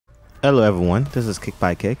Hello everyone, this is Kick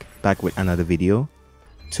by Kick, back with another video.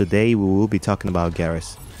 Today we will be talking about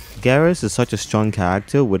Geras. Geras is such a strong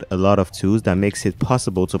character with a lot of tools that makes it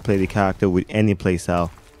possible to play the character with any playstyle.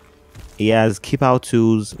 He has keep out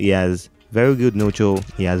tools, he has very good neutral,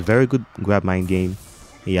 he has very good grab mind game,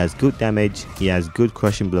 he has good damage, he has good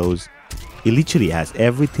crushing blows. He literally has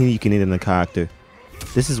everything you can need in a character.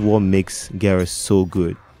 This is what makes Geras so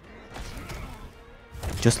good.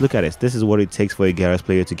 Just look at it. This is what it takes for a Geras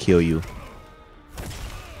player to kill you.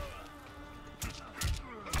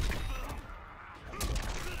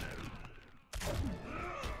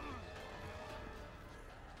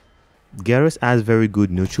 Geras has very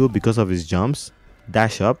good neutral because of his jumps,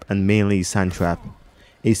 dash up, and mainly his sand trap.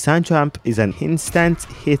 A sand trap is an instant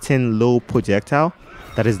hitting low projectile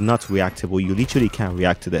that is not reactable. You literally can't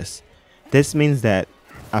react to this. This means that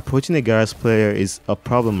approaching a Geras player is a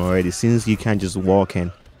problem already since you can't just walk in.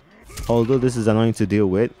 Although this is annoying to deal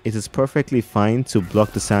with, it is perfectly fine to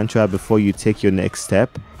block the sand trap before you take your next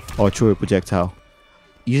step or throw a projectile.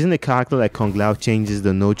 Using a character like Kung Lao changes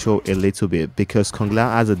the neutral a little bit because Kung Lao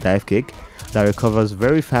has a dive kick that recovers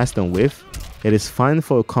very fast on whiff. It is fine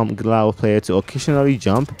for a Kung Lao player to occasionally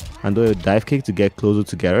jump and do a dive kick to get closer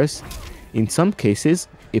to Geras. In some cases,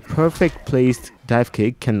 a perfect placed dive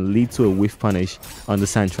kick can lead to a whiff punish on the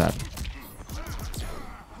sand trap.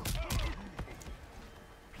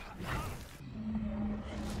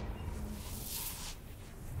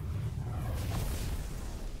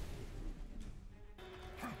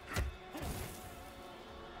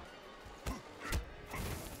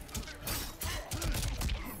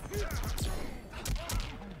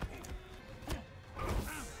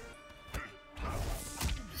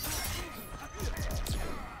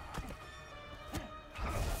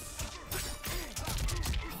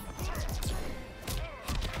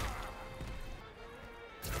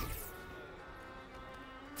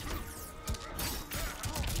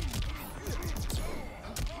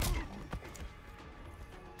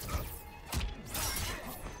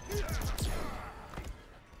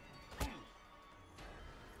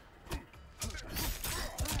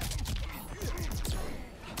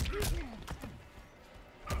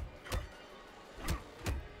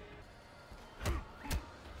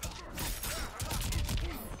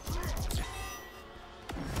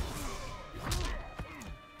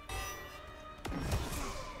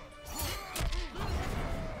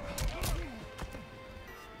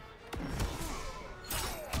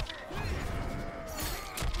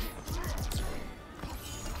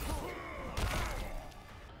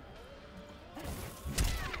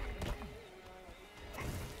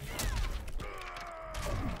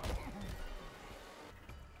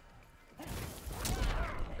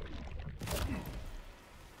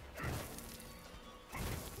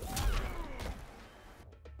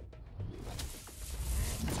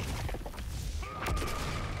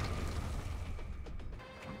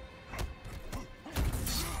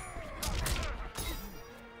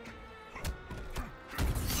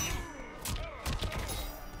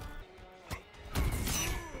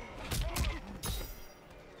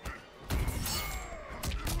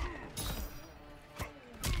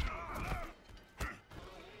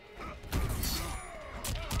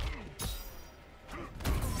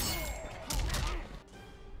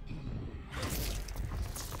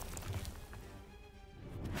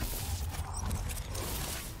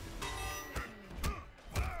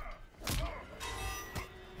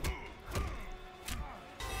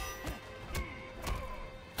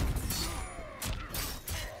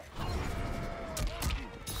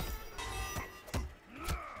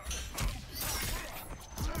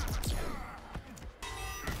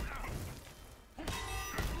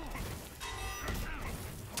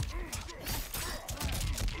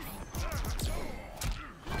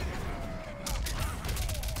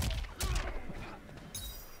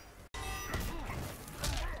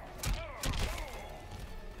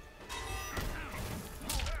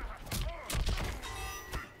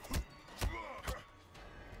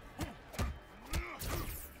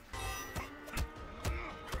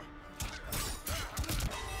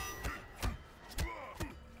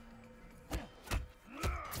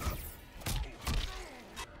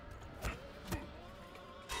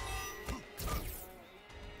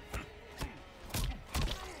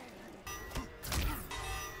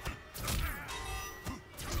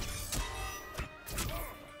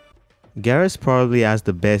 Geras probably has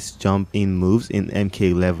the best jump in moves in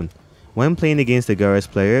MK11. When playing against a Geras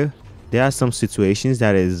player, there are some situations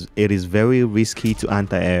that it is very risky to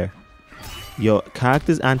anti-air. Your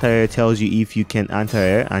character's anti-air tells you if you can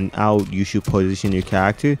anti-air and how you should position your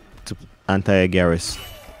character to anti-air Geras.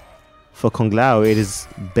 For Kung Lao, it is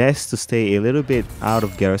best to stay a little bit out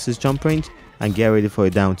of Geras' jump range and get ready for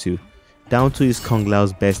a down 2. Down 2 is Kung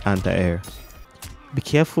Lao's best anti-air. Be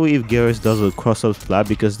careful if Geras does a cross-up splat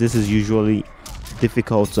because this is usually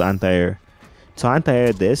difficult to anti-air. To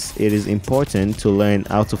anti-air this, it is important to learn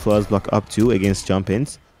how to flawless block up 2 against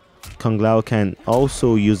jump-ins. Kung Lao can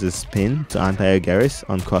also use a spin to anti-air Geras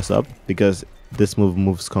on cross-up because this move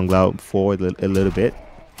moves Kung Lao forward a little bit.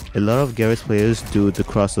 A lot of Geras players do the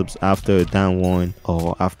cross-ups after a down 1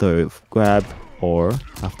 or after a grab or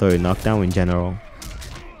after a knockdown in general.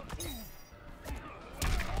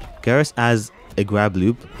 Geras has a grab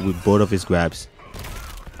loop with both of his grabs.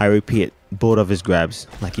 I repeat, both of his grabs.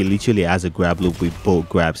 Like he literally has a grab loop with both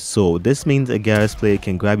grabs. So this means a Geras player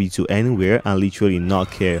can grab you to anywhere and literally not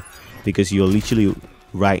care because you're literally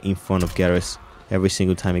right in front of Geras every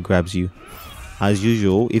single time he grabs you. As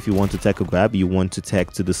usual, if you want to take a grab, you want to take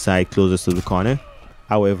to the side closest to the corner.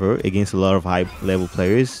 However, against a lot of high level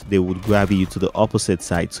players, they would grab you to the opposite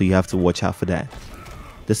side, so you have to watch out for that.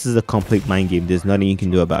 This is a complete mind game. There's nothing you can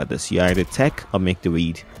do about this. You either tech or make the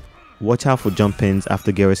read. Watch out for jump ins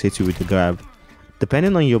after Geras hits you with the grab.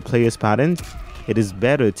 Depending on your player's pattern, it is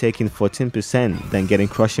better taking 14% than getting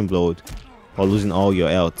Krushing Blows or losing all your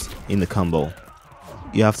health in the combo.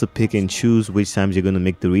 You have to pick and choose which times you're going to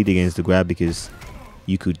make the read against the grab because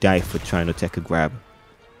you could die for trying to take a grab.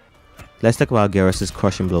 Let's talk about Geras'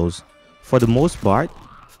 Krushing Blows. For the most part,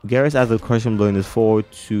 Geras has a Krushing Blow in his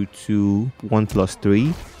 4-2-2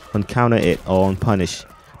 1+3 on counter hit or on punish.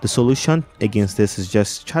 The solution against this is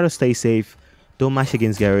just try to stay safe. Don't mash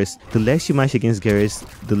against Geras. The less you mash against Geras,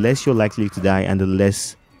 the less you're likely to die and the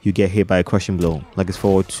less you get hit by a Krushing Blow, like it's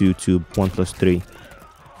 4-2-2 1+3.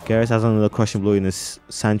 Geras has another Krushing Blow in his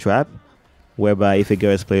sand trap, whereby if a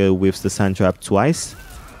Geras player whiffs the sand trap twice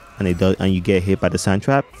and you get hit by the sand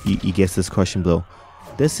trap, you get this Krushing Blow.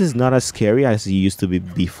 This is not as scary as it used to be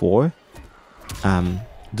before.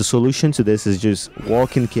 The solution to this is just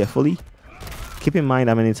walking carefully. Keep in mind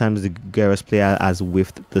how many times the Geras player has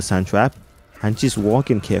whiffed the sand trap and just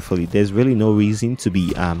walking carefully. There's really no reason to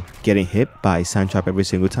be getting hit by sand trap every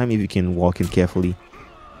single time if you can walk in carefully.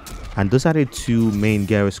 And those are the two main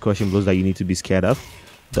Geras Krushing Blows that you need to be scared of.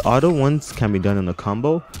 The other ones can be done in a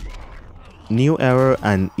combo. New Era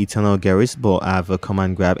and Eternal Geras both have a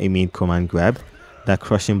command grab, a main command grab that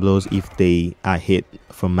Krushing Blows if they are hit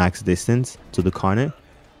from max distance to the corner.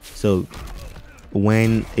 So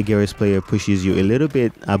when a Geras player pushes you a little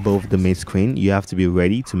bit above the mid screen, you have to be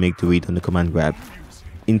ready to make the read on the command grab.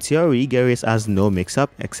 In theory, Geras has no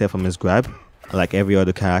mix-up except from his grab, like every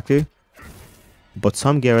other character. But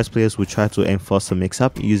some Geras players will try to enforce a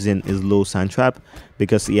mix-up using his low sand trap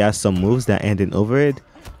because he has some moves that end in overhead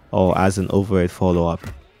or as an overhead follow-up.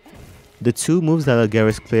 The two moves that a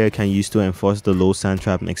Geras player can use to enforce the low sand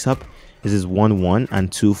trap mix-up is his 1-1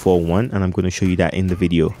 and 2-4-1, and I'm going to show you that in the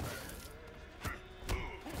video.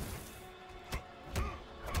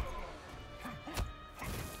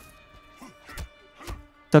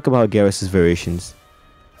 Talk about Geras' variations.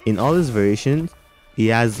 In all his variations, he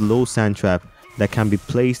has low sand trap that can be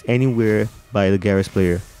placed anywhere by the Geras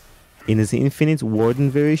player. In his Infinite Warden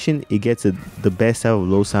variation, he gets the best out of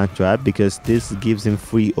low sand trap because this gives him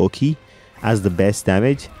free Oki as the best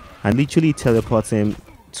damage and literally teleports him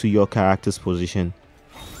to your character's position.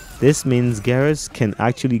 This means Geras can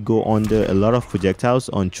actually go under a lot of projectiles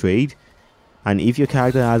on trade, and if your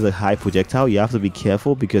character has a high projectile, you have to be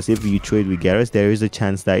careful because if you trade with Geras, there is a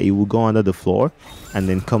chance that it will go under the floor and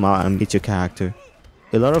then come out and hit your character.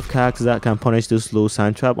 A lot of characters that can punish this low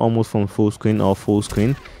sand trap almost from full screen or full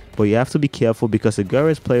screen, but you have to be careful because a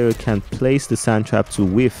Geras player can place the sand trap to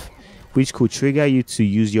whiff, which could trigger you to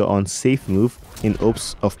use your unsafe move in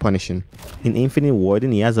hopes of punishing. In Infinite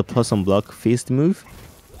Warden, he has a plus on block fist move.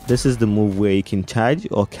 This is the move where you can charge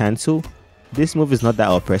or cancel. This move is not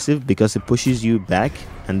that oppressive because it pushes you back,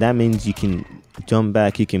 and that means you can jump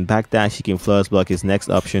back, you can backdash, you can flawless block his next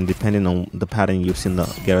option depending on the pattern you've seen the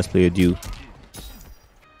Geras player do.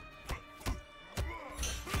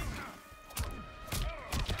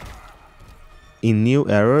 In New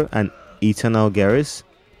Era and Eternal Geras,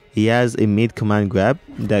 he has a mid command grab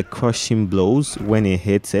that Krushing Blows when he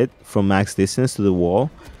hits it from max distance to the wall.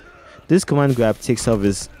 This command grab takes off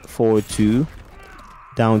his forward 2,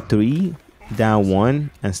 down 3, down 1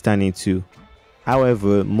 and standing 2.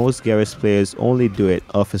 However, most Geras players only do it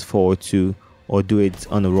off his forward 2 or do it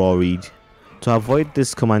on a raw read. To avoid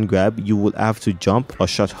this command grab, you will have to jump or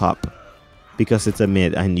short hop because it's a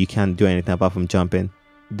mid and you can't do anything apart from jumping.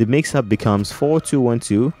 The mix-up becomes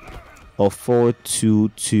 4-2-1-2 or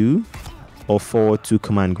 4-2-2 or 4-2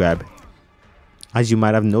 command grab. As you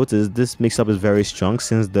might have noticed, this mix-up is very strong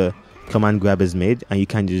since the command grab is made and you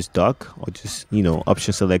can just duck or just, you know,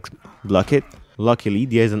 option select, block it. Luckily,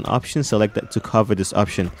 there's an option select to cover this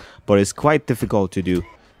option, but it's quite difficult to do.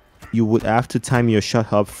 You would have to time your shot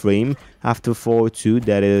hop frame after forward 2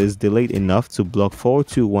 that is delayed enough to block forward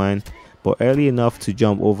 2 1, but early enough to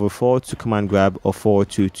jump over forward 2 command grab or forward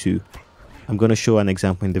 2 2. I'm going to show an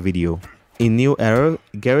example in the video. In New Era,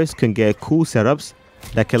 Geras can get cool setups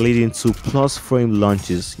that can lead into plus frame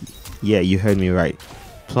launches. Yeah, you heard me right.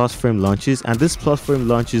 Plus frame launches, and this plus frame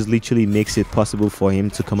launches literally makes it possible for him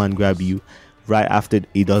to command grab you right after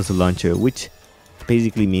he does the launcher, which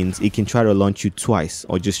basically means he can try to launch you twice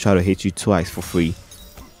or just try to hit you twice for free.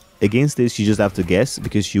 Against this, you just have to guess,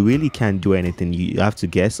 because you really can't do anything. You have to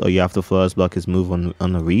guess, or you have to flawless block his move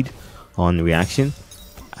on a read or on reaction,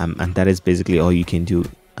 and that is basically all you can do.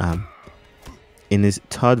 In his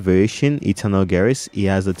third variation, Eternal Geras, he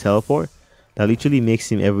has a teleport that literally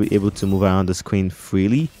makes him able to move around the screen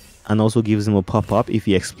freely, and also gives him a pop-up if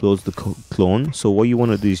he explodes the clone. So what you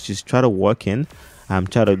want to do is just try to walk in,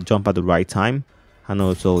 try to jump at the right time, and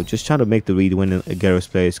also just try to make the read when a Geras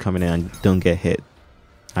player is coming in and don't get hit.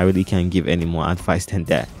 I really can't give any more advice than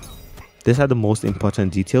that. These are the most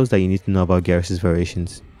important details that you need to know about Geras'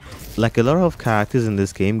 variations. Like a lot of characters in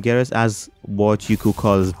this game, Geras has what you could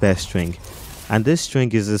call his best string, and this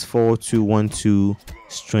string is his 4-2-1-2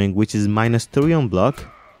 string, which is -3 on block,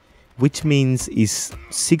 which means his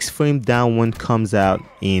 6 frame down one comes out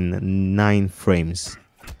in 9 frames,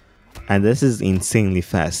 and this is insanely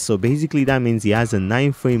fast. So basically that means he has a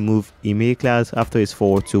 9 frame move immediately after his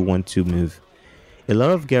 4-2-1-2 move. A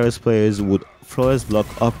lot of Geras players would flawless block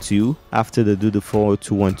up to after they do the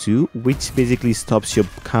 4-2-1-2, which basically stops your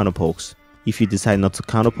counter pokes. If you decide not to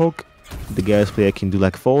counter poke, the Geras player can do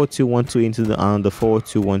like 4-2-1-2 into the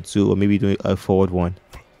 4-2-1-2, or maybe do a forward 1.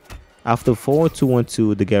 After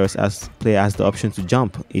 4-2-1-2, the Geras player has the option to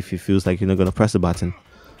jump if he feels like you're not going to press a button,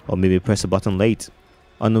 or maybe press a button late.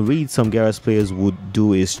 On a read, some Geras players would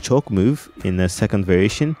do his choke move in a second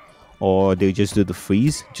variation, or they just do the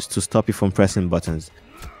freeze just to stop you from pressing buttons.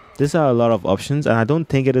 These are a lot of options, and I don't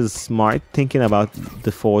think it is smart thinking about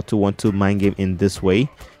the 4-2-1-2 mind game in this way.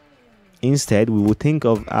 Instead, we would think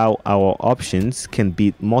of how our options can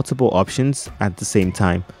beat multiple options at the same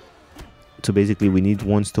time. So basically, we need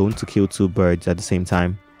one stone to kill 2 birds at the same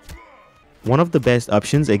time. One of the best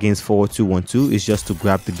options against 4-2-1-2 is just to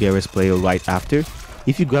grab the Geras player right after.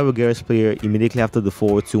 If you grab a Geras player immediately after the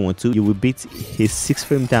 4-2-1-2, you will beat his 6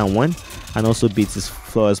 frame down one, and also beat his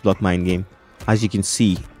flawless block mind game. As you can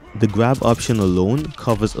see, the grab option alone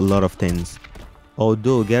covers a lot of things.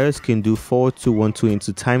 Although Geras can do 4-2-1-2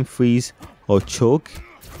 into time freeze or choke,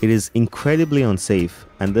 it is incredibly unsafe,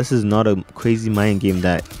 and this is not a crazy mind game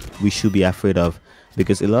that we should be afraid of,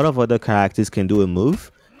 because a lot of other characters can do a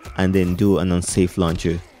move and then do an unsafe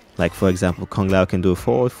launcher. Like for example, Kung Lao can do a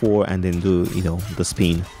forward 4 and then do, you know, the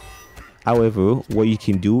spin. However, what you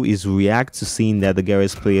can do is react to seeing that the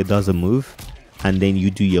Geras player does a move, and then you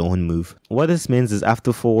do your own move. What this means is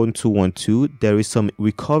after 4-2-1-2, there is some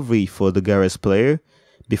recovery for the Geras player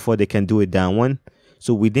before they can do it down one.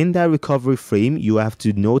 So within that recovery frame, you have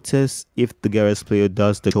to notice if the Geras player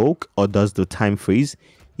does the choke or does the time freeze.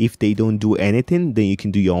 If they don't do anything, then you can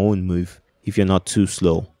do your own move if you're not too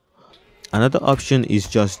slow. Another option is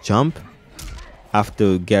just jump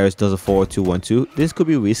after Geras does a 4-2-1-2. This could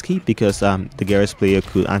be risky because the Geras player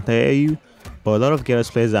could anti-air you, but a lot of Geras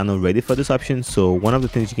players are not ready for this option. So one of the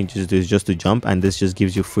things you can just do is just to jump, and this just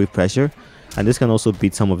gives you free pressure, and this can also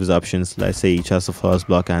beat some of his options. Let's say he tries to flawless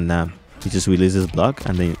block and he just releases block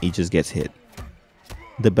and then he just gets hit.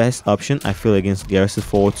 The best option I feel against Geras'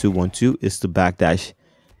 4-2-1-2 is to backdash.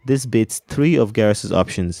 This beats 3 of Geras'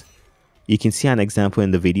 options. You can see an example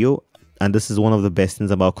in the video, and this is one of the best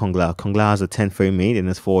things about Kung Lao. Kung Lao has a 10 frame made in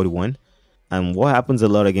his forward 1, and what happens a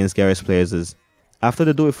lot against Geras players is after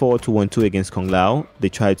they do a 4-2-1-2 against Kung Lao, they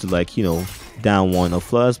try to, like, you know, down one or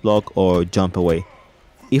flawless block or jump away.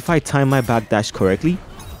 If I time my backdash correctly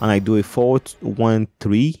and I do a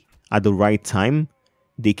 4-1-3 at the right time,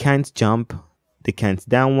 they can't jump, they can't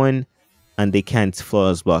down one, and they can't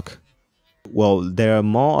flawless block. Well, there are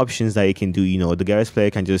more options that you can do. You know, the Geras player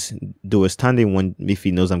can just do a standing one if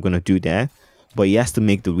he knows I'm going to do that, but he has to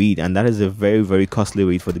make the read, and that is a very, very costly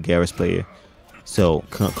read for the Geras player. So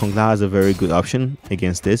Kung Lao is a very good option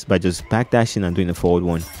against this by just backdashing and doing a forward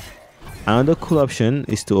 1. Another cool option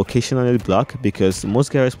is to occasionally block, because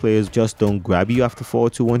most Geras players just don't grab you after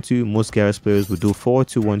 4-2-1-2. Most Geras players will do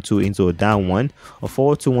 4-2-1-2 into a down 1 or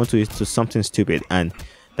 4-2-1-2 into something stupid, and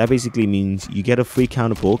that basically means you get a free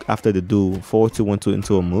counter poke after they do 4-2-1-2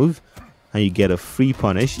 into a move, and you get a free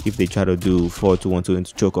punish if they try to do 4-2-1-2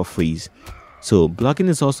 into choke or freeze. So blocking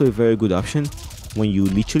is also a very good option when you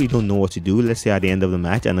literally don't know what to do. Let's say at the end of the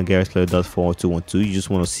match and the Geras player does 4-2-1-2, you just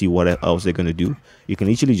want to see what else they're going to do. You can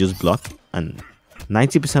literally just block, and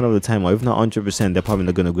 90% of the time, or if not 100%, they're probably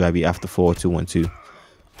not going to grab you after 4-2-1-2.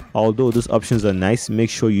 Although those options are nice, make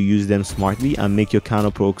sure you use them smartly and make your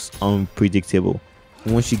counter pokes unpredictable.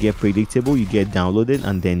 Once you get predictable, you get downloaded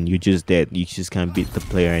and then you're just dead. You just can't beat the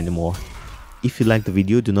player anymore. If you liked the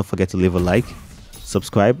video, do not forget to leave a like,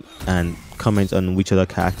 subscribe, and comment on which other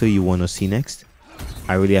character you want to see next.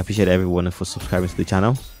 I really appreciate everyone for subscribing to the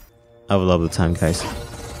channel. Have a lovely time, guys.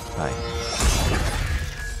 Bye.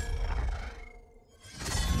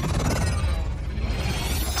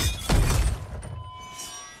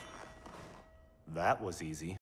 That was easy.